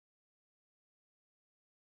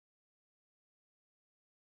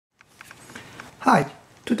Hi,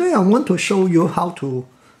 today I want to show you how to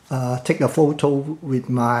take a photo with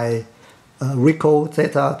my Ricoh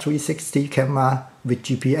Theta 360 camera with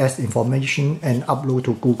GPS information and upload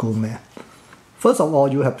to Google Maps. First of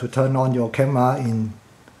all, you have to turn on your camera in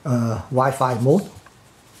Wi-Fi mode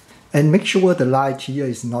and make sure the light here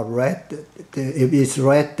is not red. If it's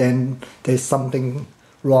red, then there's something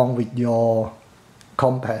wrong with your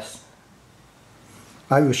compass.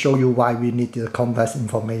 I will show you why we need the compass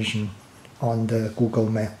information on the Google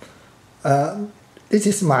Map. This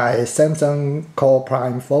is my Samsung Core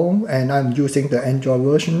Prime phone and I'm using the Android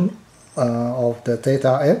version of the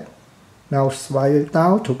Theta app. Now swipe it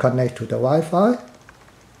down to connect to the Wi-Fi.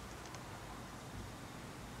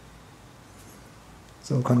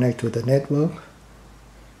 So connect to the network.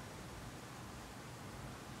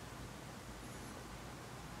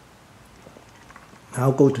 Now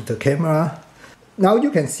go to the camera. Now you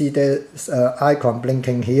can see there's an icon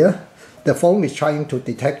blinking here. The phone is trying to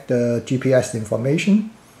detect the GPS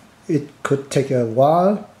information. It could take a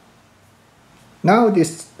while. Now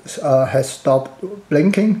this has stopped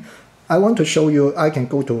blinking. I want to show you I can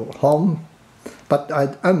go to home, but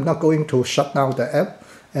I'm not going to shut down the app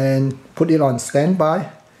and put it on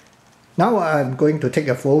standby. Now I'm going to take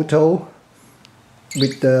a photo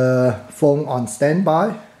with the phone on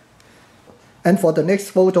standby. And for the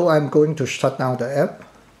next photo, I'm going to shut down the app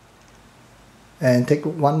and take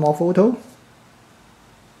one more photo.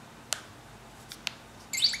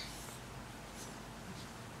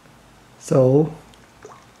 So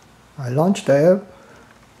I launch the app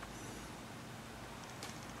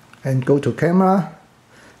and go to camera.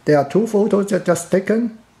 There are two photos that just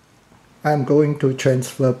taken. I'm going to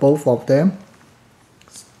transfer both of them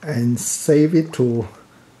and save it to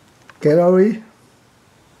gallery.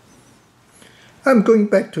 I'm going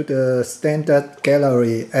back to the standard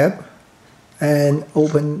gallery app and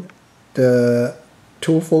open the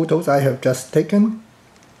two photos I have just taken.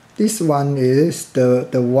 This one is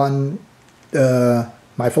the one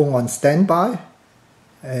my phone on standby,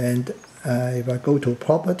 and if I go to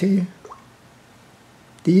property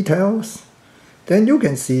details, then you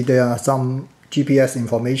can see there are some GPS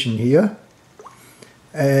information here.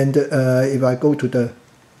 And if I go to the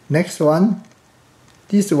next one,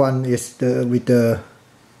 this one is with the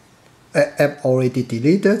app already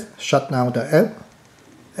deleted. Shut down the app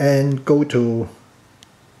and go to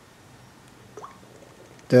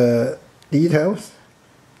the details,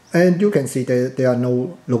 and you can see that there are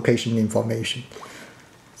no location information.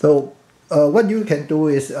 So what you can do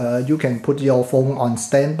is you can put your phone on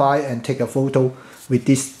standby and take a photo with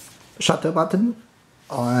this shutter button,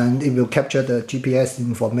 and it will capture the GPS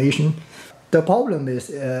information. The problem is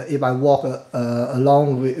if I walk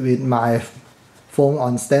along with my phone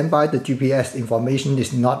on standby, the GPS information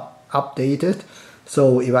is not updated.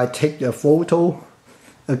 So if I take a photo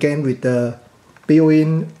again with the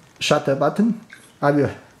built-in shutter button, I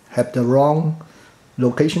will have the wrong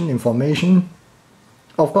location information.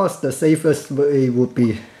 Of course, the safest way would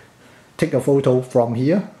be take a photo from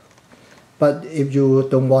here. But if you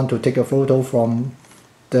don't want to take a photo from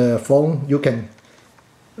the phone, you can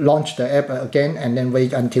launch the app again and then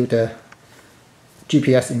wait until the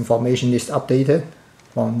GPS information is updated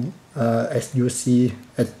from as you see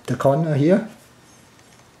at the corner here.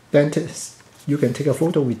 Then you can take a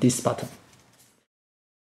photo with this button.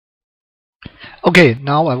 Okay,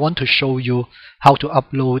 now I want to show you how to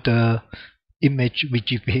upload the image with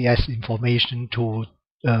GPS information to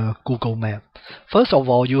Google Maps. First of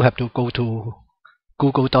all, you have to go to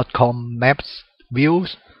google.com Maps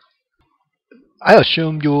Views. I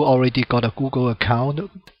assume you already got a Google account.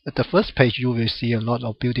 At the first page, you will see a lot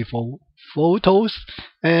of beautiful photos,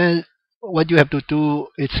 and what you have to do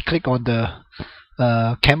is click on the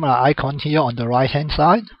camera icon here on the right hand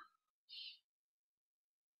side.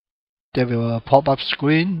 There will be a pop-up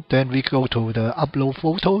screen. Then we go to the upload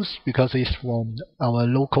photos because it's from our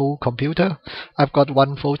local computer. I've got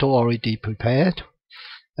one photo already prepared.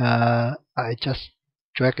 I just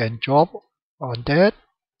drag and drop on that.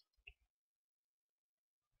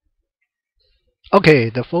 Okay,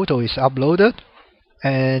 the photo is uploaded,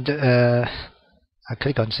 and I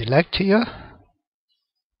click on select here.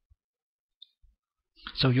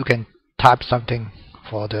 So you can type something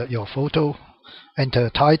for your photo. Enter a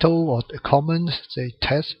title or a comment, say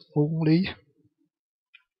test only,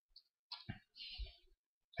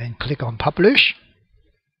 and click on publish.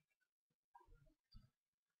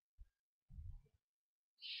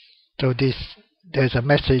 So there's a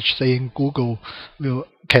message saying Google will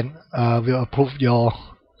approve your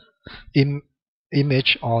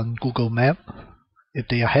image on Google Map if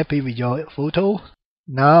they are happy with your photo.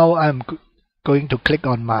 Now I'm going to click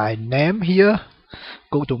on my name here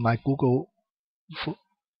go to my Google.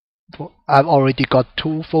 I've already got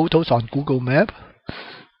 2 photos on Google Map,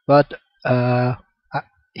 but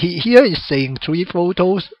here is saying 3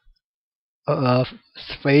 photos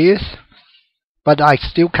space, but I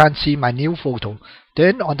still can't see my new photo.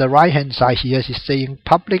 Then on the right hand side here is saying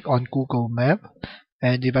public on Google Map,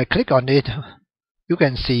 and if I click on it, you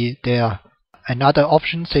can see there another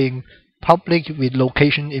option saying public with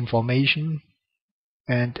location information,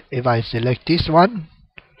 and if I select this one,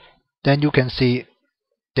 then you can see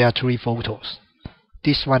there are 3 photos.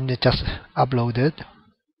 This one is just uploaded.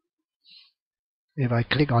 If I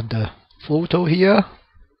click on the photo here,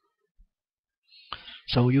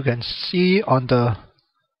 so you can see on the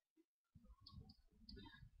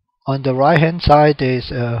right hand side there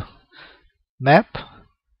is a map,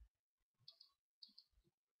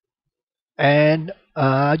 and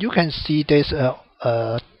you can see there's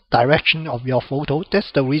a direction of your photo.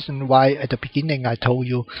 That's the reason why at the beginning I told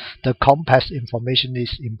you the compass information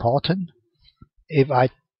is important. If I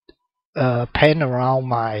pan around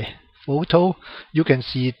my photo, you can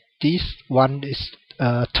see this one is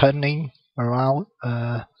turning around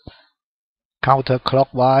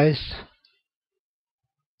counterclockwise,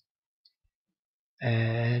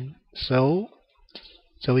 and so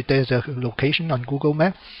there's a location on Google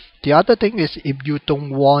Map. The other thing is, if you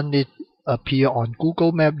don't want it appear on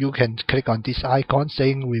Google Map, you can click on this icon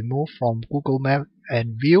saying remove from Google Map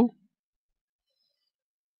and view.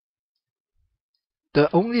 The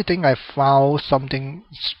only thing I found something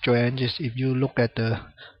strange is if you look at the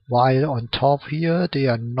wire on top here, they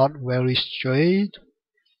are not very straight.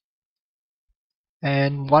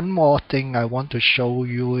 And one more thing I want to show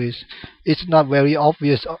you is it's not very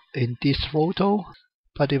obvious in this photo,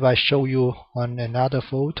 but if I show you on another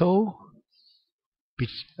photo with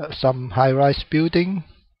some high-rise building,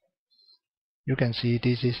 you can see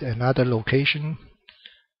this is another location.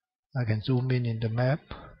 I can zoom in the map.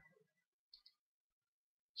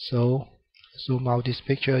 So zoom out this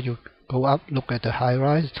picture, you go up, look at the high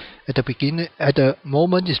rise. At the beginning, at the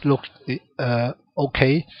moment it looks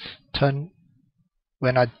okay.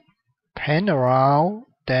 When I pan around,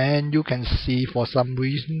 then you can see for some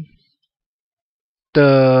reason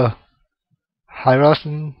the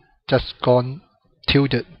horizon just gone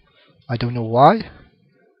tilted. I don't know why.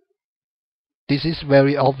 This is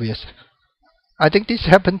very obvious. I think this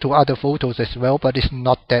happened to other photos as well, but it's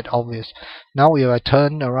not that obvious. Now if I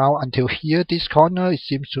turn around until here, this corner, it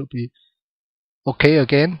seems to be okay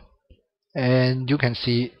again. And you can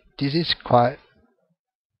see this is quite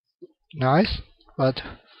nice, but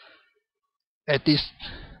at this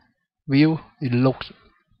view it looks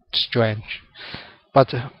strange.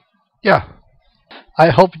 But yeah, I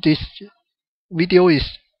hope this video is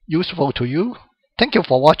useful to you. Thank you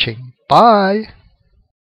for watching. Bye.